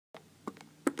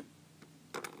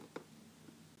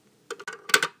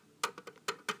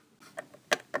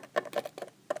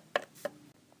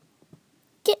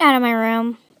out of my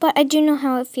room, but I do know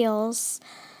how it feels.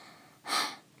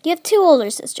 You have 2 older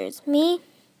sisters, me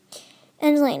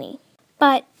and Delaney.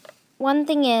 But one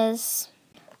thing is,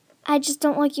 I just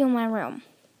don't like you in my room.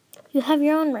 You have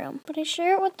your own room, but I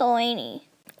share it with Delaney.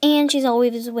 And she's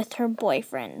always with her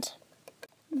boyfriend,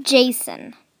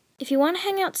 Jason. If you want to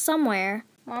hang out somewhere,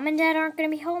 Mom and Dad aren't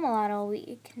going to be home a lot all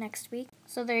week next week.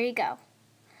 So there you go.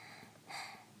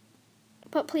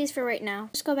 But please, for right now,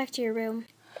 just go back to your room.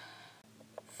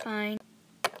 Fine.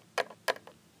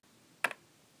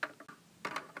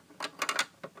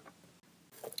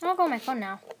 I'll go on my phone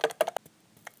now.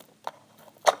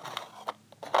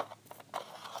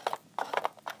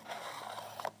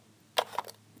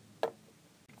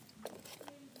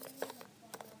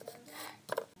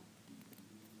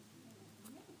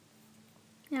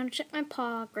 Now to check my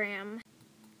program.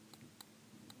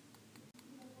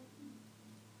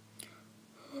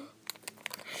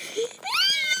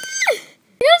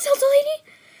 I gotta tell Delaney,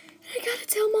 and I gotta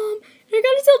tell Mom, and I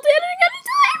gotta tell Dad, and I gotta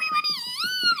tell everybody,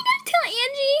 and I gotta tell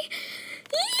Angie.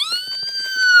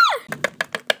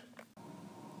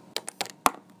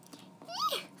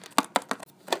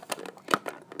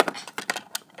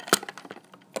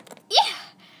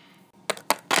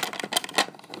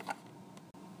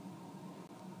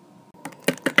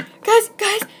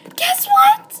 Guys, guess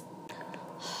what?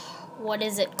 What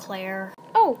is it, Claire?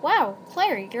 Oh, wow,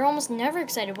 Claire, you're almost never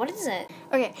excited. What is it?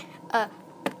 Okay,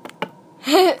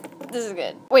 this is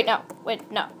good. Wait, no.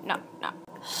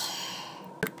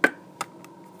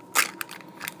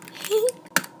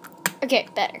 Okay,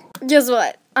 better. Guess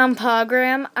what? On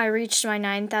program, I reached my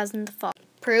 9,000th fall.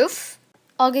 Proof?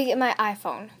 I'll go get my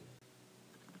iPhone.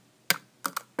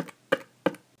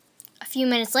 A few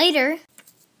minutes later,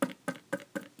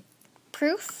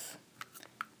 proof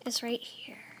is right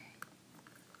here.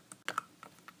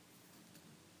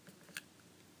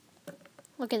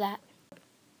 Look at that.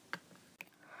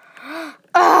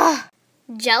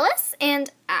 Jealous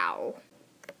and ow.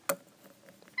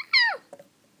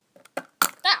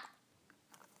 Ow.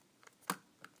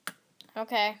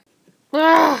 Okay.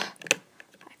 I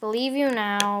believe you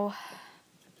now.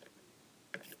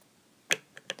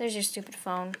 There's your stupid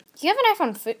phone. You have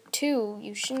an iPhone 2.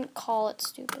 You shouldn't call it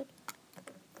stupid.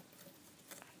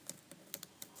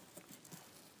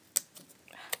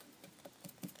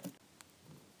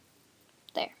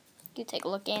 There. You take a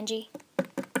look, Angie.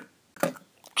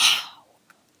 Ow.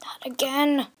 Not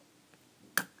again.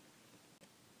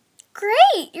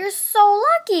 Great. You're so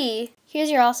lucky. Here's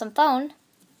your awesome phone.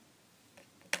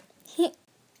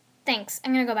 Thanks.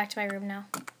 I'm going to go back to my room now.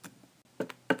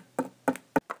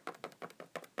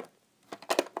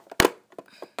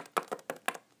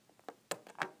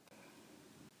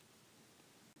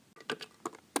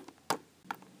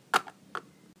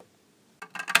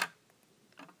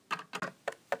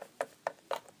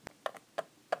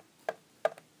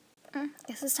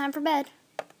 Guess it's time for bed.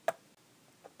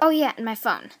 Oh yeah, and my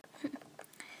phone.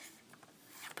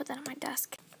 Put that on my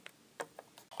desk.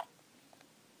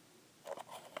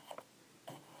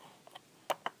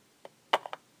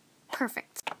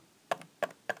 Perfect.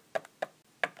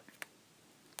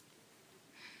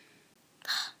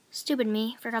 Stupid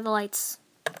me, forgot the lights.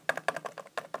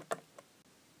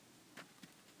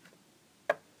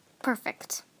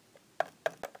 Perfect.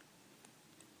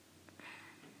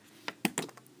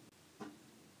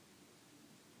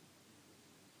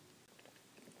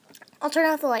 I'll turn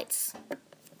off the lights.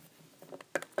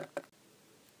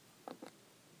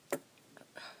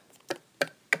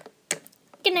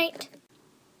 Good night.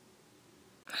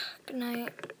 Good night.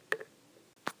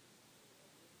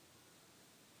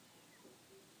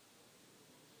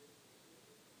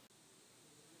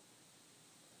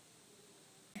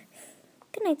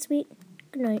 Good night, sweet.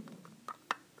 Good night.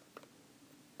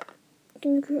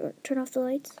 Can you turn off the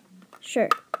lights? Sure.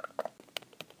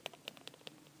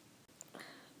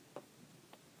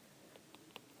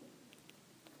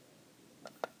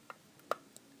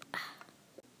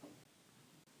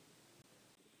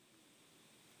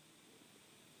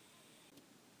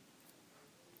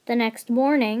 The next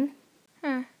morning.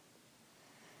 Good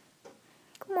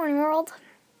morning, world.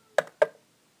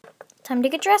 Time to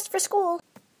get dressed for school.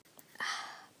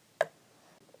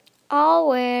 I'll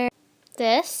wear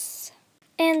this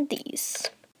and these.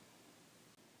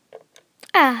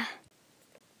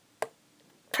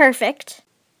 Perfect.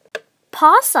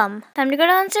 Possum. Time to go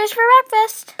downstairs for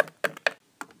breakfast.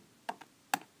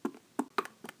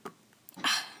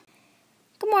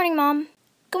 Good morning, Mom.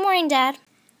 Good morning, Dad.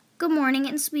 Good morning,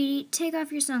 and sweetie, take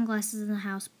off your sunglasses in the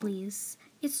house, please.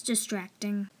 It's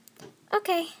distracting.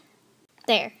 Okay.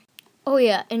 There. Oh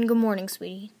yeah, and good morning,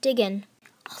 sweetie. Dig in.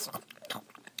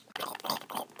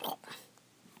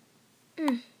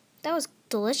 That was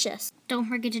delicious. Don't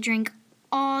forget to drink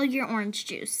all your orange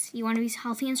juice. You want to be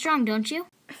healthy and strong, don't you?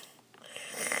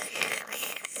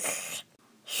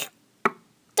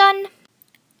 Done.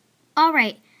 All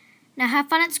right. Now have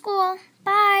fun at school.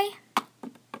 Bye.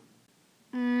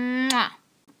 Mwah.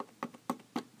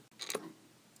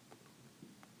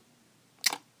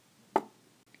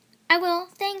 I will.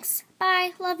 Thanks.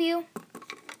 Bye. Love you.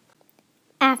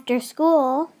 After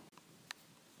school.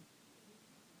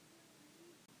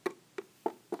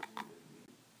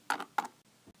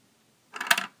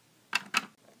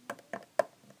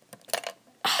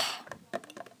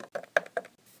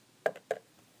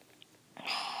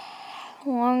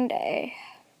 Long day.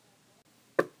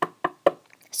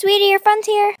 Sweetie, your friend's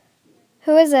here.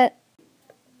 Who is it?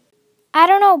 I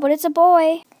don't know, but it's a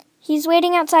boy. He's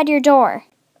waiting outside your door.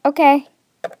 Okay.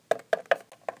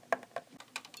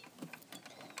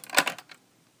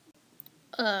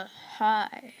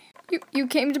 Hi. You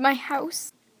came to my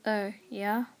house?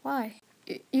 Yeah. Why?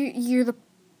 You're the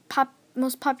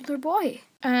most popular boy.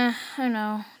 I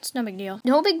know. It's no big deal.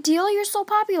 No big deal? You're so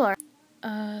popular.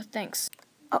 Thanks.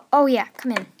 Oh yeah,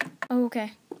 come in. Oh,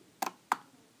 okay.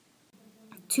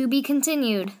 To be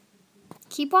continued.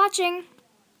 Keep watching.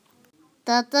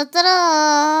 Da da da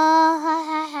da.